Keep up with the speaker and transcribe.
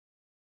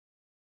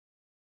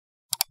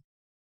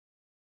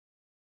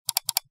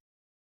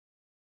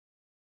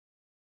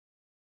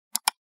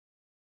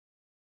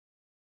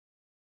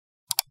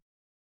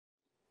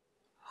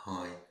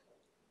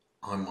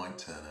I'm Mike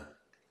Turner,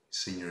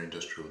 Senior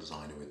Industrial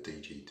Designer with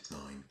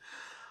DGDesign.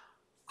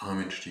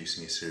 I'm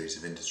introducing a series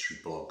of industry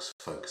blogs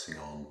focusing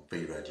on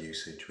VRED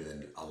usage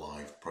within a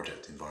live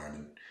project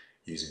environment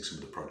using some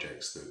of the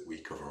projects that we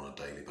cover on a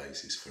daily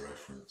basis for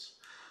reference.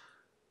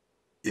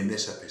 In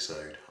this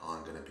episode,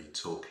 I'm going to be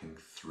talking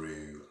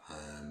through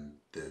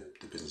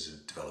the business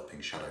of developing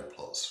shadow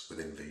plots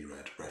within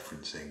VRED,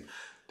 referencing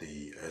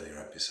the earlier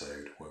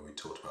episode where we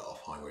talked about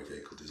off-highway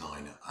vehicle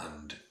design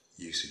and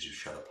usage of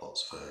shadow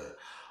plots for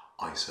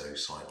ISO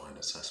sightline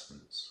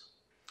assessments.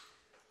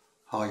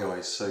 Hi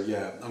guys, so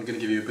I'm going to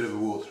give you a bit of a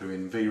walkthrough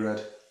in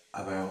VRED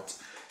about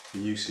the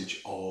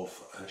usage of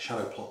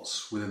shadow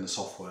plots within the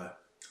software.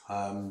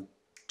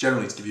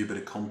 Generally, to give you a bit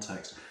of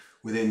context,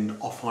 within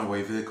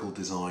off-highway vehicle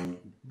design,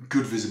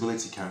 good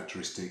visibility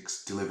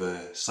characteristics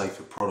deliver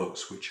safer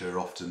products which are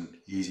often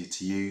easier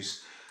to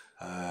use.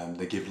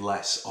 They give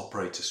less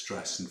operator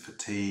stress and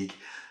fatigue.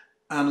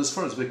 And as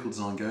far as vehicle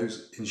design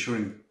goes,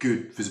 ensuring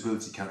good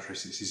visibility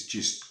characteristics is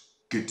just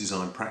good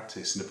design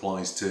practice and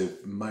applies to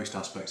most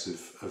aspects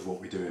of what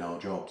we do in our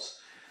jobs.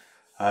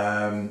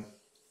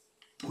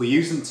 We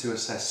use them to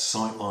assess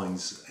sight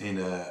lines in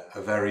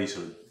a very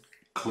sort of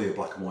clear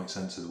black and white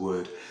sense of the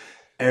word.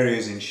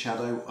 Areas in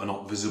shadow are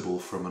not visible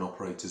from an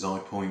operator's eye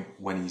point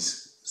when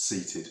he's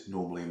seated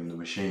normally in the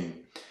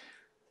machine.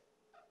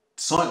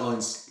 Sight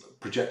lines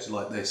projected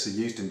like this are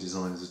used in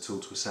design as a tool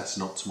to assess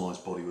and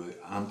optimise bodywork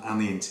and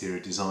the interior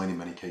design in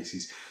many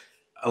cases,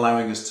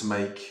 allowing us to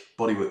make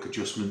bodywork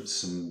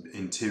adjustments and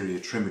interior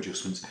trim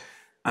adjustments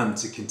and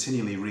to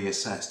continually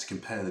reassess to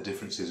compare the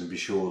differences and be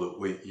sure that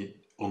we're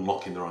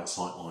unlocking the right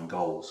sightline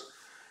goals.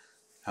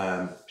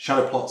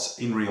 Shadow plots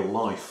in real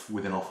life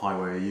within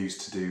off-highway are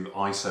used to do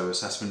ISO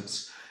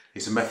assessments.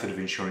 It's a method of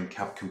ensuring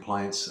cab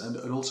compliance and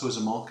also as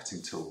a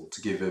marketing tool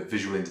to give a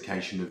visual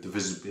indication of the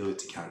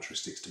visibility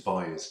characteristics to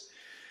buyers.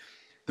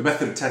 The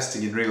method of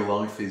testing in real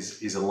life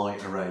is a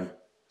light array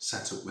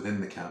set up within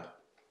the cab,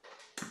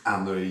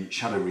 and the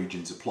shadow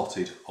regions are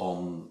plotted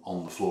on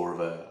the floor of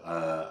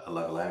a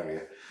level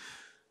area.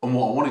 And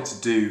what I wanted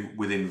to do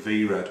within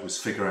VRED was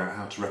figure out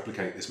how to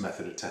replicate this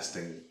method of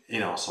testing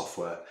in our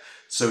software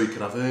so we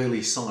could have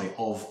early sight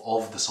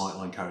of the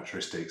sightline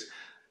characteristics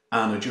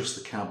and adjust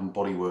the cab and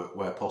bodywork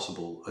where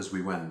possible as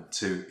we went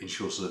to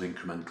ensure sort of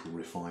incremental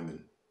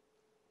refinement.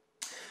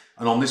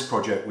 And on this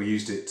project we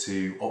used it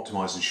to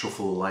optimise and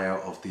shuffle the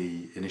layout of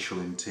the initial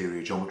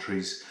interior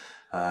geometries.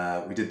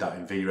 We did that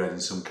in VRED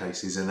in some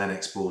cases and then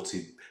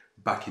exported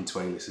back into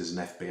Alias as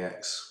an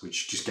FBX,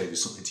 which just gave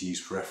us something to use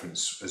for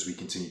reference as we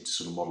continue to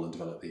sort of model and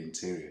develop the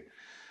interior.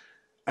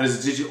 And as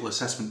a digital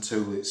assessment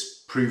tool,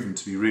 it's proven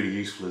to be really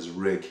useful as a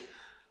rig.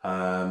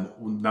 Now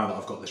that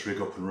I've got this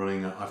rig up and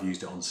running, I've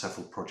used it on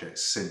several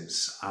projects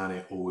since, and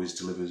it always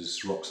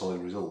delivers rock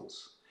solid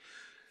results.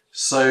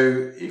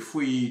 So if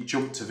we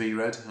jump to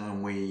VRED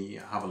and we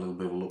have a little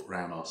bit of a look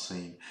around our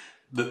scene,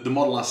 the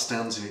model as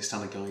stands in its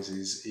standard guise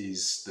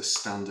is the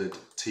standard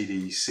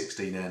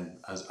TD16N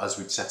as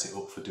we'd set it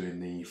up for doing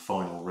the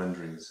final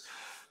renderings.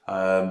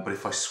 But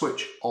if I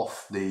switch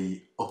off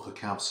the upper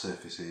cab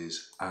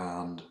surfaces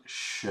and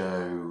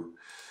show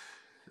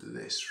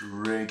this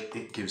rig,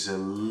 it gives a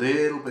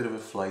little bit of a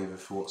flavour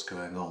for what's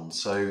going on.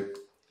 So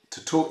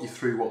to talk you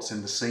through what's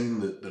in the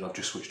scene that I've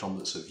just switched on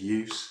that's of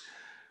use,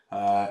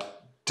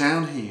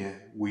 down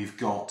here we've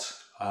got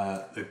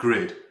a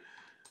grid,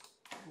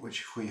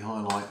 which if we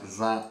highlight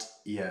that,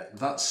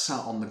 that's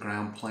sat on the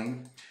ground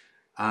plane,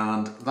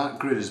 and that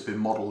grid has been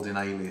modelled in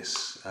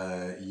Alias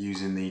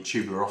using the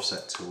tubular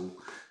offset tool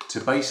to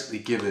basically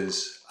give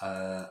us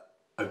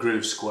a grid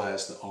of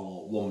squares that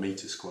are 1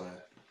 metre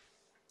squared.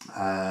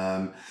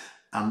 And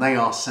they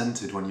are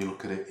centred when you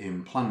look at it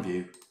in plan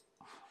view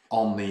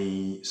on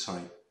the,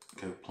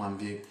 plan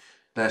view,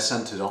 they're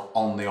centred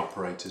on the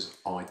operator's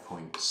eye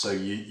point. So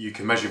you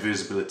can measure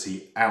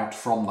visibility out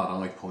from that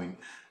eye point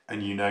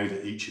and you know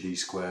that each of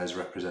these squares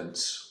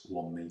represents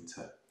 1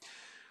 metre.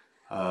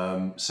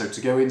 So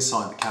to go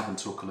inside the cab and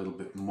talk a little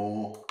bit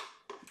more,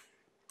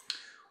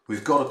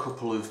 we've got a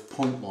couple of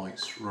point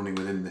lights running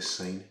within this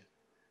scene.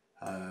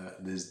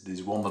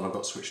 There's one that I've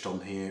got switched on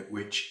here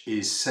which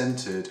is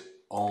centred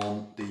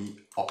on the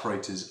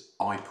operator's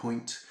eye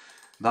point.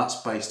 That's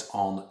based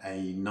on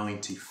a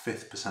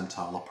 95th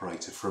percentile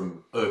operator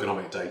from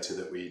ergonomic data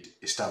that we'd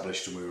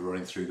established and we were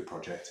running through the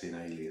project in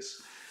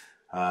Alias.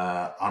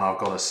 And I've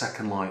got a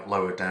second light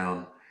lower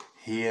down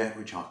here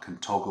which I can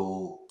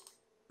toggle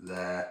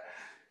there.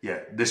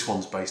 This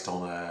one's based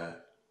on a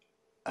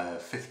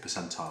 5th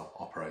percentile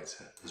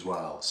operator as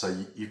well.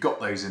 So you've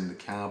got those in the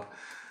cab.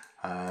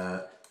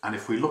 And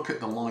if we look at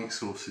the light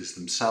sources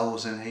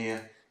themselves in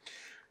here,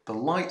 the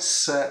light's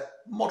set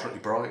moderately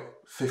bright,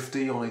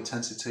 50 on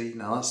intensity.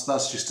 Now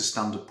that's just a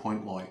standard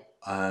point light,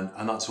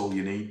 and that's all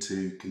you need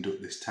to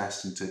conduct this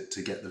test and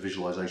to get the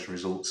visualization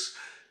results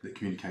that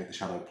communicate the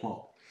shadow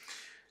plot.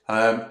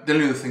 The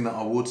only other thing that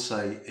I would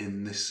say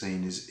in this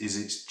scene is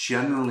it's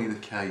generally the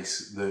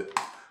case that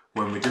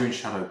when we're doing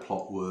shadow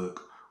plot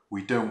work,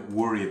 we don't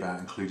worry about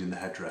including the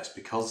headrest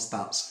because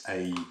that's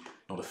a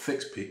not a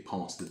fixed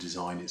part of the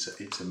design,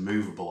 it's a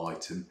movable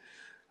item,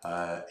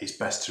 it's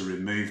best to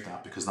remove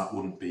that because that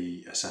wouldn't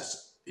be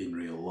assessed in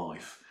real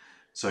life.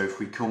 So if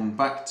we come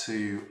back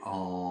to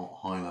our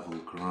high level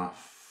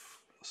graph,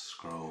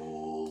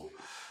 scroll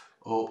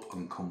up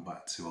and come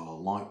back to our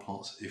light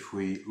plots, if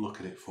we look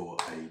at it for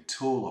a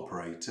tool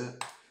operator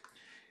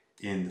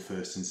in the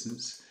first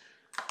instance,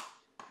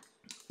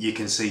 you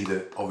can see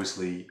that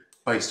obviously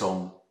based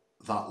on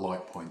that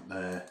light point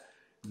there,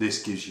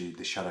 this gives you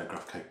the shadow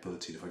graph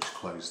capability. If I just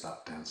close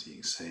that down so you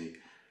can see,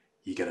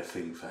 you get a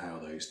feeling for how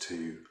those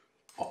two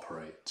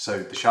operate. So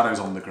the shadows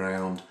on the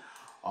ground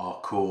are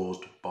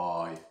caused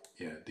by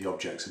the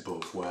objects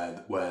above,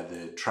 where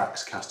the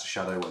tracks cast a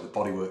shadow, where the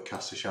bodywork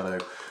casts a shadow,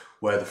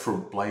 where the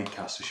front blade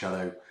casts a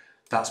shadow.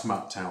 That's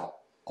mapped out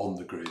on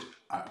the grid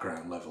at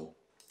ground level.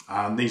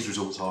 And these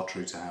results are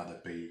true to how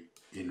they'd be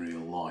in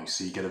real life.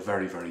 So you get a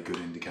very, very good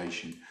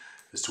indication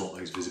as to what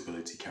those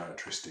visibility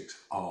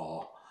characteristics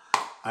are.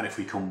 And if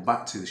we come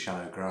back to the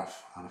shadow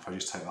graph, and if I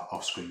just take that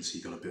off screen so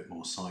you've got a bit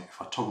more sight,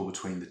 if I toggle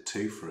between the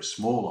two for a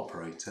small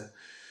operator,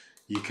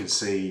 you can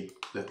see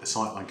that the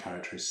sightline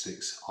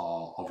characteristics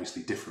are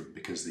obviously different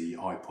because the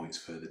eye point's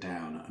further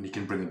down, and you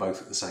can bring them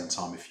both at the same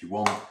time if you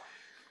want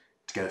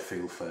to get a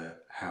feel for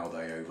how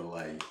they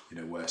overlay,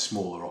 where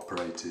smaller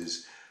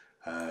operators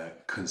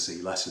can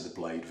see less of the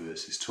blade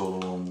versus taller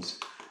ones.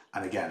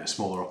 And again, a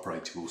smaller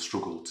operator will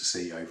struggle to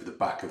see over the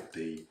back of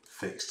the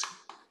fixed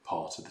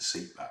part of the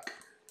seat back.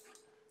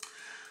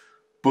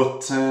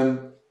 But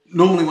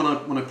normally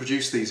when I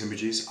produce these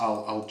images,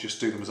 I'll just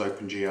do them as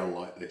OpenGL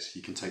like this.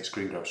 You can take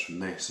screen grabs from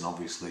this, and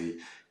obviously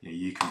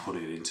you can put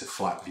it into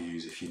flat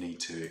views if you need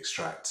to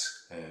extract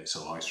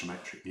sort of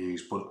isometric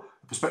views. But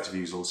a perspective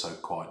view is also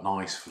quite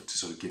nice to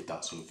sort of give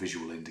that sort of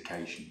visual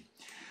indication.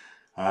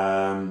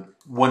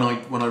 When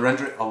I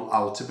render it,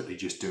 I'll typically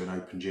just do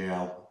an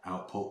OpenGL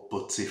output,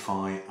 but if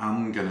I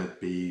am going to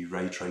be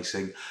ray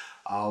tracing,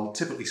 I'll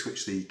typically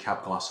switch the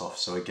cab glass off,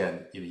 so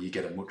again, you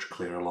get a much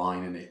clearer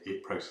line and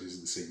it processes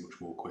the scene much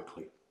more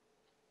quickly.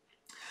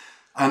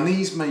 And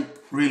these make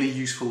really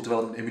useful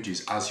development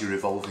images as you're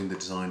evolving the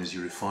design, as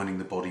you're refining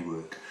the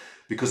bodywork,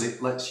 because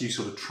it lets you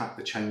sort of track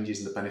the changes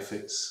and the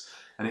benefits,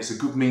 and it's a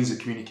good means of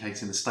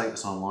communicating the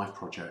status on a live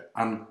project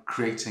and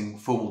creating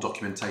formal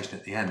documentation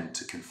at the end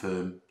to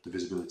confirm the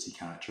visibility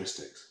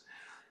characteristics.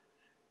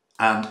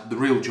 And the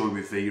real joy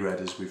with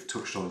VRED, as we've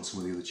touched on in some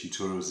of the other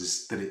tutorials,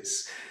 is that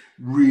it's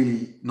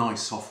really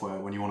nice software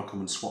when you want to come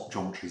and swap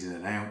geometries in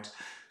and out,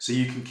 so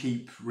you can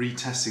keep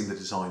retesting the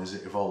design as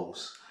it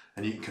evolves,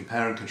 and you can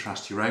compare and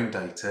contrast your own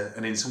data,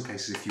 and in some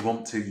cases if you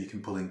want to, you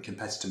can pull in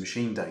competitor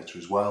machine data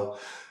as well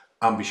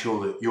and be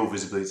sure that your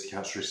visibility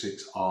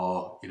characteristics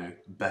are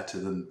better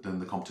than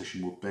the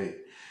competition would be.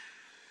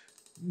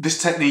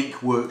 This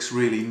technique works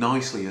really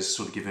nicely as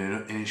sort of giving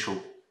an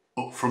initial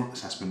upfront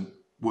assessment,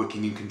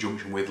 working in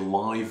conjunction with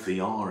live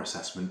VR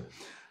assessment.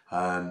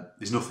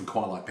 There's nothing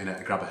quite like being able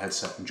to grab a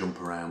headset and jump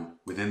around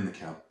within the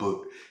cab, but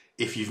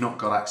if you've not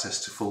got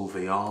access to full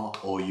VR,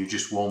 or you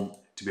just want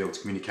to be able to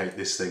communicate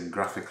this thing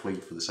graphically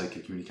for the sake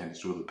of communicating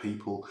to other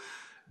people,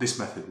 this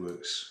method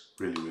works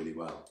really, really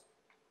well.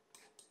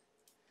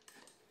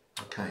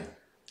 Okay,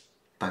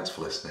 thanks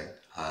for listening.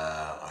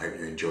 I hope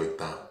you enjoyed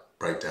that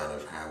breakdown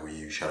of how we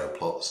use shadow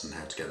plots and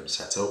how to get them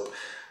set up.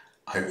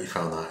 I hope you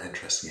found that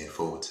interesting and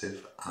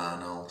informative,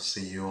 and I'll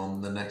see you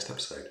on the next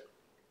episode.